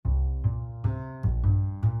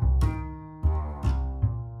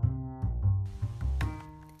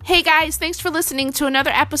Hey guys, thanks for listening to another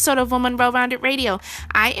episode of Woman Well-Rounded Radio.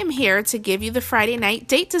 I am here to give you the Friday night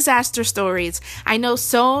date disaster stories. I know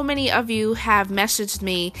so many of you have messaged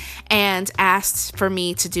me and asked for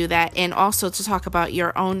me to do that and also to talk about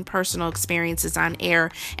your own personal experiences on air.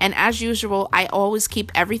 And as usual, I always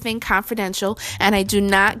keep everything confidential and I do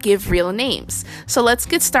not give real names. So let's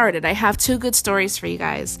get started. I have two good stories for you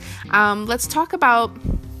guys. Let's talk about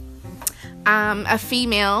a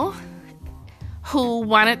female who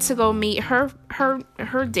wanted to go meet her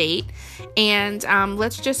date, and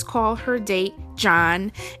let's just call her date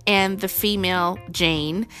John and the female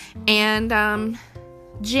Jane. And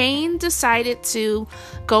Jane decided to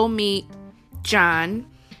go meet John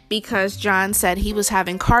because John said he was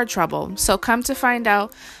having car trouble. So come to find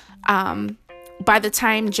out, by the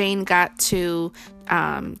time Jane got to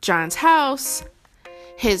John's house,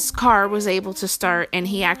 his car was able to start, and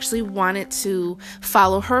he actually wanted to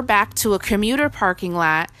follow her back to a commuter parking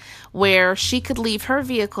lot where she could leave her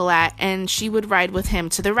vehicle at, and she would ride with him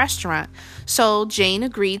to the restaurant. So Jane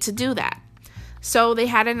agreed to do that. So they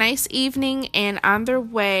had a nice evening, and on their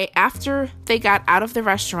way, after they got out of the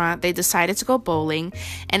restaurant, they decided to go bowling.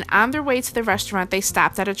 And on their way to the restaurant, they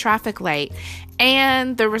stopped at a traffic light,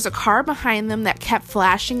 and there was a car behind them that kept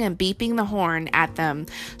flashing and beeping the horn at them.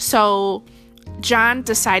 So John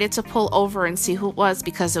decided to pull over and see who it was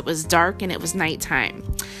because it was dark and it was nighttime.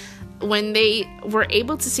 When they were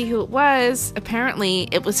able to see who it was, apparently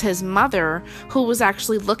it was his mother who was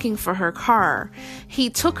actually looking for her car. He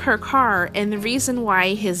took her car, and the reason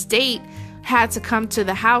why his date had to come to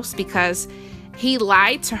the house because he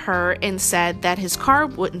lied to her and said that his car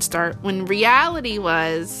wouldn't start, when reality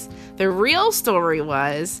was, the real story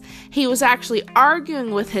was, he was actually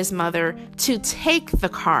arguing with his mother to take the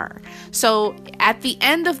car. So at the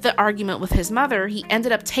end of the argument with his mother, he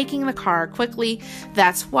ended up taking the car quickly.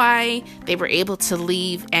 That's why they were able to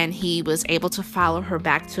leave, and he was able to follow her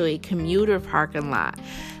back to a commuter parking lot.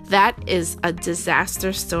 That is a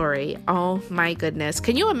disaster story. Oh my goodness.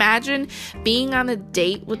 Can you imagine being on a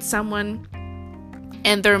date with someone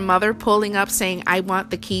and their mother pulling up saying, "I want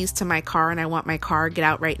the keys to my car and I want my car, get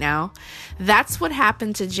out right now"? That's what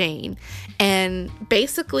happened to Jane. And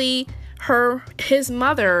basically his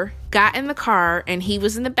mother got in the car and he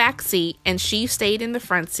was in the back seat and she stayed in the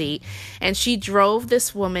front seat, and she drove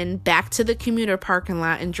this woman back to the commuter parking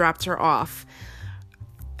lot and dropped her off.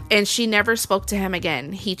 And she never spoke to him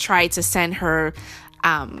again. He tried to send her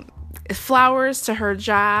flowers to her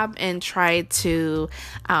job and tried to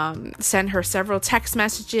send her several text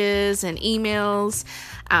messages and emails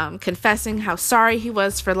confessing how sorry he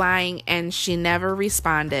was for lying, and she never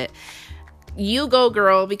responded. You go,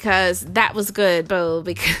 girl, because that was good, boo.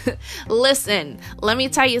 Because listen, let me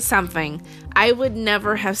tell you something. I would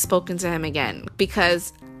never have spoken to him again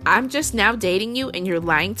because I'm just now dating you and you're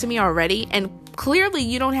lying to me already, and clearly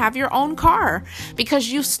you don't have your own car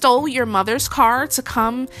because you stole your mother's car to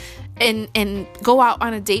come and go out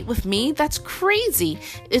on a date with me. That's crazy.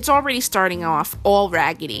 It's already starting off all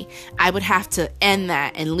raggedy. I would have to end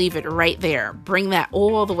that and leave it right there. Bring that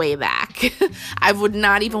all the way back. I would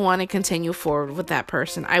not even want to continue forward with that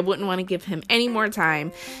person. I wouldn't want to give him any more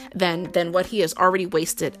time than what he has already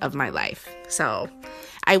wasted of my life. So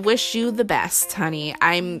I wish you the best, honey.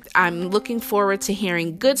 I'm looking forward to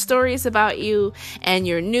hearing good stories about you and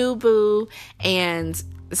your new boo, and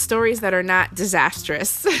stories that are not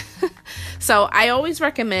disastrous. So I always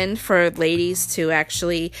recommend for ladies to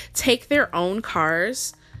actually take their own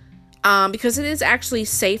cars because it is actually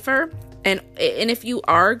safer. And if you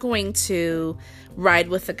are going to ride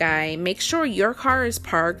with a guy, make sure your car is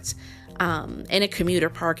parked in a commuter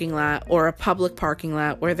parking lot or a public parking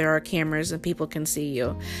lot where there are cameras and people can see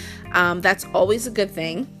you. That's always a good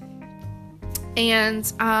thing. And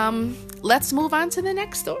let's move on to the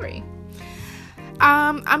next story.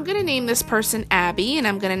 I'm going to name this person Abby, and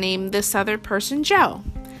I'm going to name this other person Joe.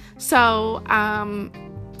 So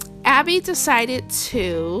Abby decided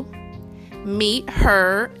to meet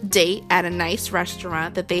her date at a nice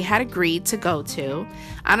restaurant that they had agreed to go to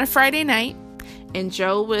on a Friday night. And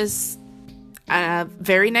Joe was a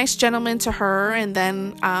very nice gentleman to her. And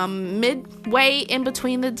then midway in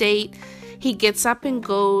between the date, he gets up and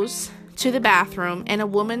goes to the bathroom, and a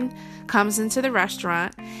woman comes into the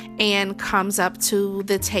restaurant and comes up to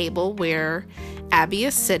the table where Abby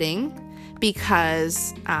is sitting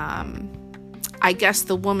because I guess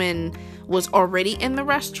the woman was already in the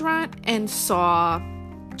restaurant and saw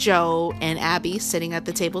Joe and Abby sitting at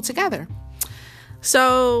the table together.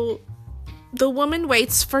 So the woman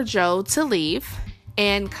waits for Joe to leave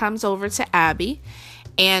and comes over to Abby,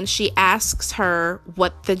 and she asks her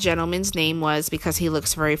what the gentleman's name was because he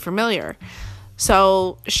looks very familiar.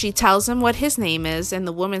 So she tells him what his name is, and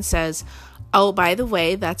the woman says, "Oh, by the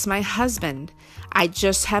way, that's my husband. I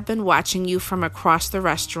just have been watching you from across the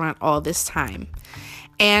restaurant all this time."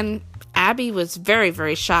 And Abby was very,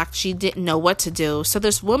 very shocked. She didn't know what to do. So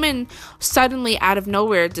this woman suddenly out of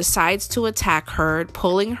nowhere decides to attack her,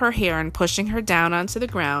 pulling her hair and pushing her down onto the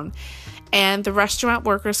ground. And the restaurant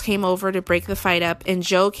workers came over to break the fight up, and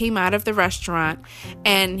Joe came out of the restaurant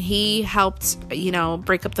and he helped,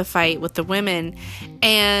 break up the fight with the women.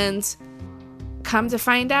 And come to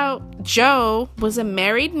find out, Joe was a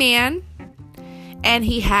married man and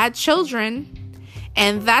he had children.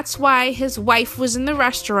 And that's why his wife was in the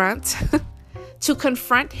restaurant to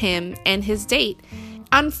confront him and his date.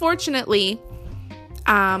 Unfortunately,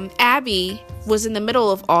 Abby was in the middle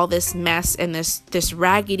of all this mess and this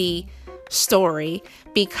raggedy story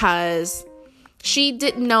because she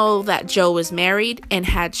didn't know that Joe was married and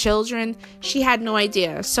had children. She had no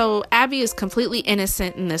idea. So Abby is completely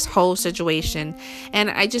innocent in this whole situation. And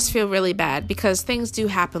I just feel really bad because things do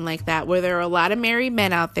happen like that, where there are a lot of married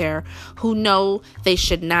men out there who know they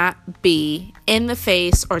should not be in the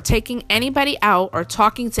face or taking anybody out or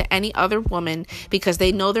talking to any other woman because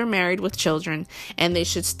they know they're married with children and they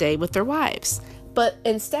should stay with their wives. But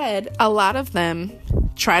instead, a lot of them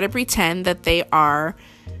try to pretend that they are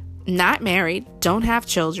not married, don't have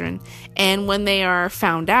children, and when they are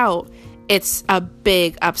found out, it's a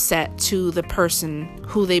big upset to the person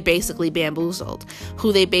who they basically bamboozled,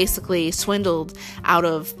 who they basically swindled out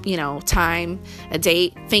of, time, a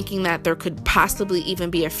date, thinking that there could possibly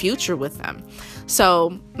even be a future with them.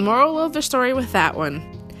 So, moral of the story with that one,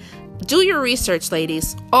 do your research,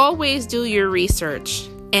 ladies. Always do your research.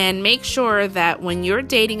 And make sure that when you're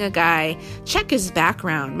dating a guy, check his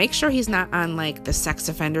background. Make sure he's not on the sex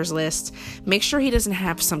offenders list. Make sure he doesn't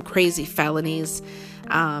have some crazy felonies.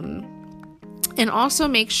 And also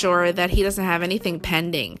make sure that he doesn't have anything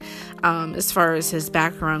pending as far as his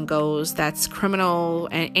background goes that's criminal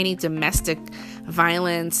and any domestic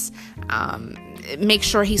violence. Make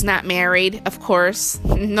sure he's not married, of course.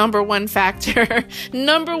 Number one factor.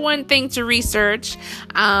 Number one thing to research.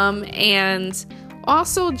 And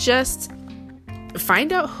also just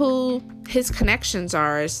find out who his connections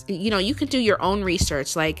are. You can do your own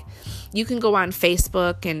research. You can go on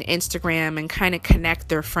Facebook and Instagram and kind of connect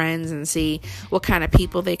their friends and see what kind of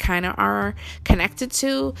people they kind of are connected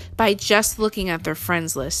to by just looking at their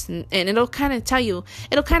friends list. And it'll kind of tell you,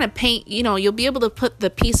 it'll kind of paint, you'll be able to put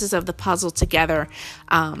the pieces of the puzzle together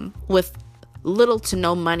with little to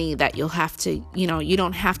no money that you'll have to, you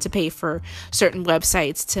don't have to pay for certain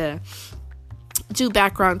websites to do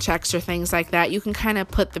background checks or things like that. You can kind of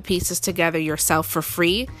put the pieces together yourself for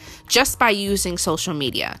free just by using social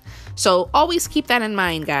media. So always keep that in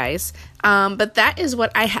mind, guys. But that is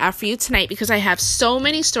what I have for you tonight, because I have so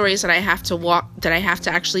many stories that I have to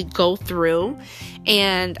actually go through.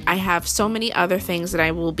 And I have so many other things that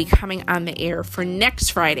I will be coming on the air for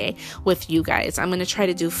next Friday with you guys. I'm going to try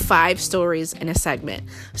to do 5 stories in a segment.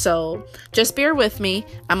 So just bear with me.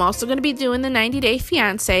 I'm also going to be doing the 90 Day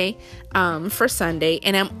Fiance for Sunday.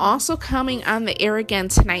 And I'm also coming on the air again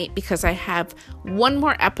tonight because I have one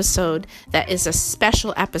more episode that is a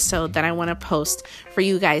special episode that I want to post for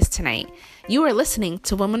you guys tonight. You are listening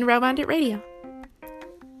to Woman Well-Rounded Radio.